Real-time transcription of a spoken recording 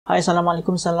Hai,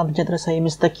 Assalamualaikum, salam sejahtera. Saya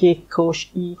Mr.K,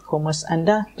 Coach e-commerce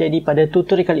anda. Jadi pada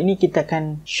tutorial kali ini kita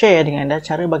akan share dengan anda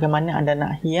cara bagaimana anda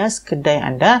nak hias kedai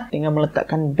anda dengan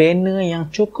meletakkan banner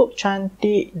yang cukup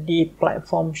cantik di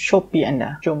platform Shopee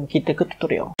anda. Jom kita ke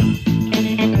tutorial.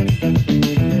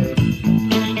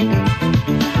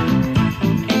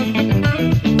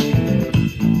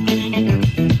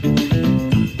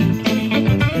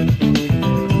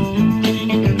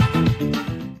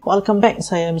 Welcome back,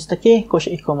 saya Mr.K,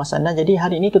 Coach e-commerce anda. Jadi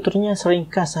hari ini tutorialnya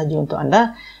seringkas saja untuk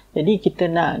anda. Jadi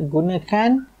kita nak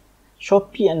gunakan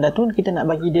Shopee anda tu, kita nak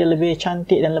bagi dia lebih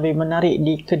cantik dan lebih menarik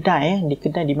di kedai. Di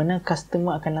kedai di mana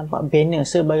customer akan nampak banner.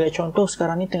 Sebagai contoh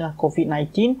sekarang ni tengah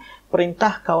COVID-19,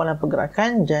 perintah kawalan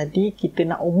pergerakan. Jadi kita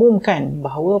nak umumkan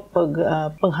bahawa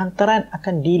penghantaran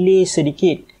akan delay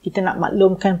sedikit. Kita nak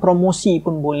maklumkan promosi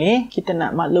pun boleh. Kita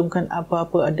nak maklumkan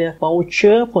apa-apa ada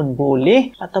voucher pun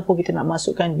boleh. Ataupun kita nak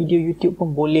masukkan video YouTube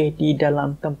pun boleh di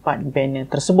dalam tempat banner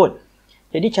tersebut.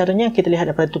 Jadi caranya kita lihat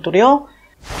daripada tutorial.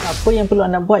 Apa yang perlu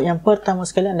anda buat? Yang pertama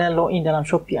sekali anda login dalam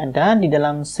Shopee anda. Di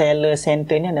dalam seller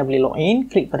center ni anda boleh login.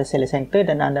 Klik pada seller center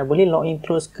dan anda boleh login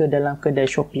terus ke dalam kedai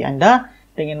Shopee anda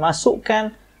dengan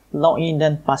masukkan login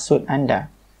dan password anda.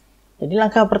 Jadi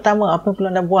langkah pertama apa yang perlu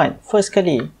anda buat? First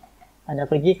kali anda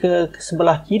pergi ke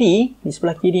sebelah kiri. Di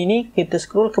sebelah kiri ni kita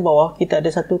scroll ke bawah, kita ada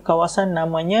satu kawasan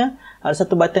namanya, ada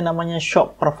satu button namanya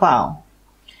Shop Profile.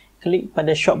 Klik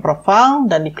pada Shop Profile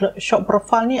dan di Shop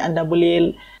Profile ni anda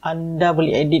boleh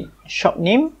edit shop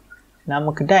name, nama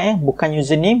kedai, bukan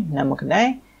username, nama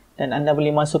kedai, dan anda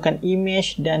boleh masukkan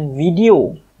image dan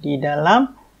video di dalam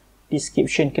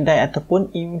description kedai ataupun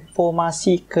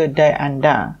informasi kedai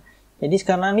anda. Jadi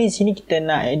sekarang ni di sini kita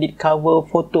nak edit cover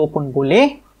foto pun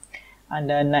boleh.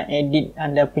 Anda nak edit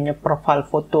anda punya profile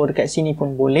foto dekat sini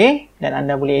pun boleh, dan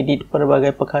anda boleh edit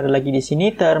pelbagai perkara lagi di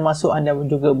sini, termasuk anda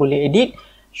juga boleh edit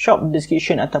shop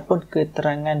description ataupun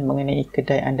keterangan mengenai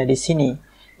kedai anda di sini.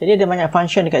 Jadi ada banyak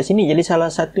function dekat sini. Jadi salah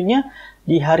satunya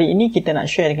di hari ini kita nak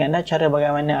share dengan anda cara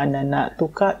bagaimana anda nak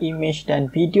tukar image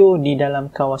dan video di dalam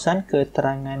kawasan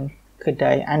keterangan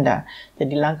kedai anda.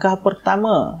 Jadi langkah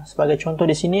pertama, sebagai contoh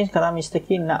di sini sekarang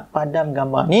Mr.K nak padam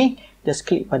gambar ni, just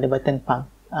klik pada button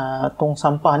tong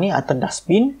sampah ni atau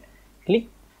dustbin, klik,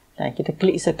 dan kita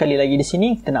klik sekali lagi di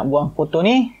sini. Kita nak buang foto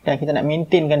ni dan kita nak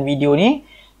maintainkan video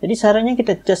ni. Jadi caranya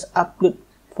kita just upload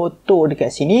foto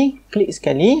dekat sini, klik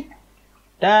sekali,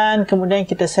 dan kemudian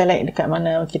kita select dekat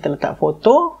mana kita letak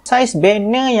foto. Saiz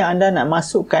banner yang anda nak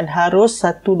masukkan harus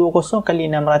 120 x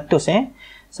 600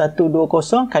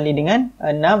 120 kali dengan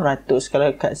 600. Kalau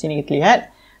kat sini kita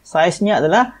lihat, saiznya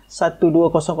adalah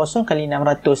 1200 x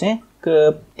 600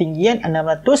 ketinggian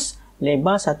 600,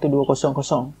 lebar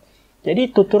 1200.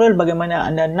 Jadi tutorial bagaimana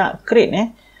anda nak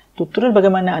create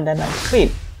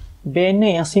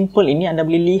banner yang simple ini, anda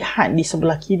boleh lihat di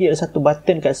sebelah kiri ada satu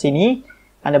button kat sini.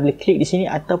 Anda boleh klik di sini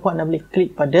ataupun anda boleh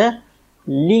klik pada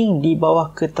link di bawah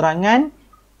keterangan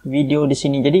video di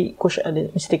sini. Jadi coach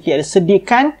Mr.K ada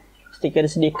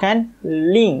sediakan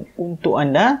link untuk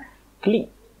anda klik.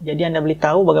 Jadi anda boleh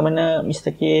tahu bagaimana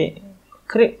Mr.K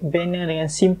create banner dengan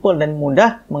simple dan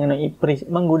mudah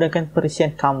menggunakan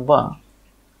perisian Canva.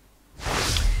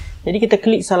 Jadi kita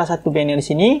klik salah satu banner di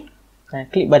sini dan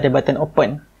klik pada button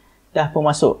open. Dah pun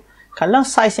masuk. Kalau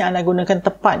saiz yang anda gunakan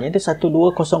tepat, iaitu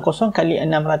 1200 x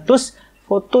 600,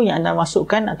 foto yang anda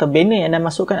masukkan atau banner yang anda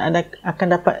masukkan, anda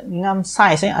akan dapat ngam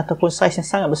saiz ataupun saiz yang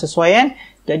sangat bersesuaian.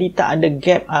 Jadi tak ada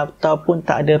gap ataupun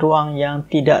tak ada ruang yang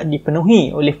tidak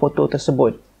dipenuhi oleh foto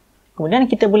tersebut. Kemudian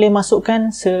kita boleh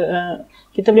masukkan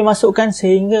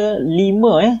sehingga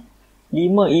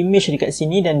 5 image dekat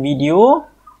sini dan video.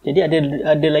 Jadi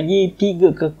ada lagi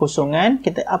 3 kekosongan.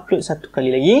 Kita upload satu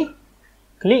kali lagi.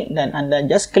 Klik dan anda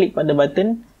just klik pada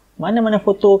button mana-mana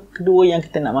foto kedua yang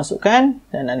kita nak masukkan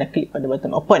dan anda klik pada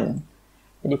button open.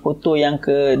 Jadi foto yang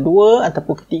kedua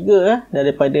ataupun ketiga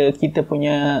daripada kita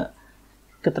punya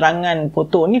keterangan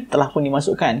foto ni telah pun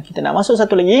dimasukkan. Kita nak masuk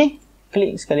satu lagi,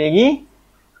 klik sekali lagi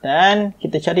dan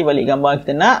kita cari balik gambar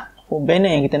kita nak,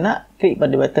 banner yang kita nak, klik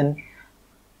pada button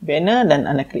banner dan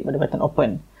anda klik pada button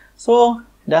open. So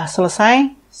dah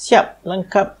selesai, siap,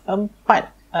 lengkap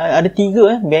 4. Ada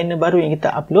 3 banner baru yang kita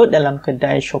upload dalam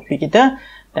kedai Shopee kita.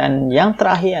 Dan yang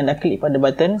terakhir anda klik pada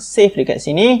button save dekat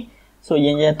sini. So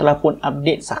yang telah pun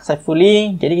update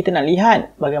successfully. Jadi kita nak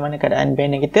lihat bagaimana keadaan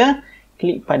banner kita.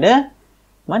 Klik pada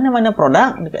mana-mana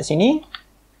produk dekat sini.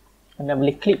 Anda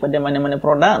boleh klik pada mana-mana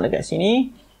produk dekat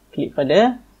sini. Klik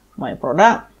pada my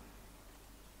product.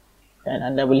 Dan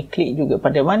anda boleh klik juga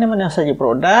pada mana-mana saja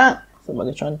produk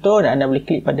sebagai contoh, dan anda boleh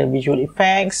klik pada visual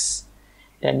effects.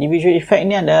 Dan di visual effect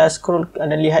ni anda scroll,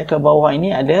 anda lihat ke bawah ini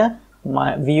ada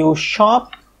view shop,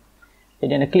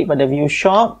 Jadi anda klik pada view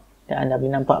shop dan anda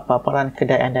boleh nampak paparan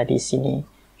kedai anda di sini.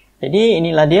 Jadi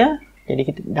inilah dia. Jadi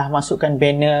kita dah masukkan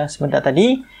banner sebentar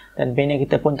tadi dan banner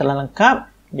kita pun telah lengkap.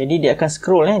 Jadi dia akan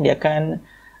scroll, dia akan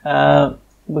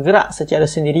bergerak secara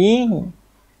sendiri,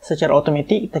 secara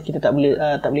automatik. Kita tak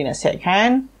boleh nak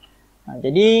setkan.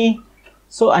 Jadi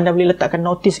so anda boleh letakkan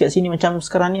notice kat sini macam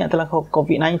sekarang ni adalah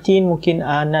COVID-19, mungkin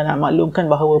anda nak maklumkan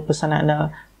bahawa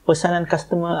pesanan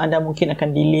customer anda mungkin akan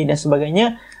delay dan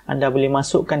sebagainya. Anda boleh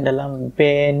masukkan dalam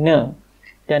banner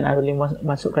dan anda boleh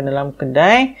masukkan dalam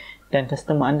kedai dan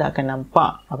customer anda akan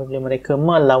nampak apabila mereka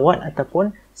melawat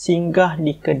ataupun singgah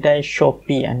di kedai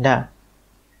Shopee anda.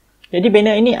 Jadi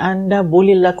banner ini anda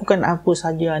boleh lakukan apa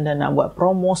saja. Anda nak buat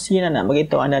promosi, anda nak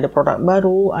beritahu anda ada produk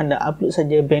baru, anda upload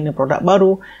saja banner produk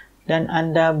baru dan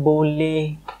anda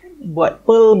boleh buat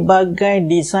pelbagai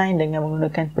design dengan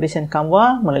menggunakan present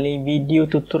Canva melalui video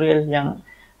tutorial yang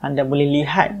anda boleh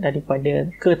lihat daripada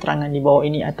keterangan di bawah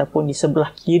ini ataupun di sebelah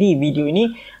kiri video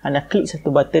ini. Anda klik satu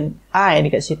button I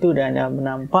dekat situ dan anda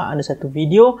menampak ada satu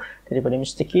video daripada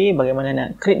Mr. K bagaimana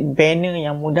nak create banner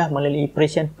yang mudah melalui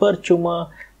present percuma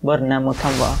bernama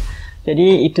Canva.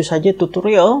 Jadi itu saja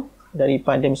tutorial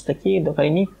daripada Mr. K untuk kali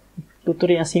ini.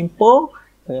 Tutorial yang simple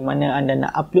bagaimana anda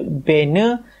nak upload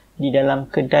banner di dalam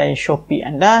kedai Shopee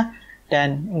anda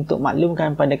dan untuk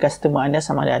maklumkan pada customer anda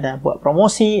sama ada buat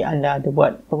promosi, anda ada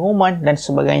buat pengumuman dan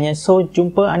sebagainya. So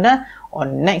jumpa anda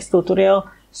on next tutorial.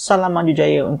 Salam maju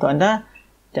jaya untuk anda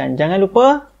dan jangan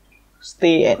lupa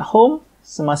stay at home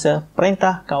semasa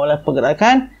perintah kawalan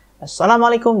pergerakan.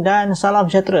 Assalamualaikum dan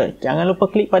salam sejahtera. Jangan lupa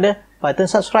klik pada button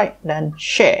subscribe dan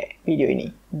share video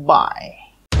ini. Bye.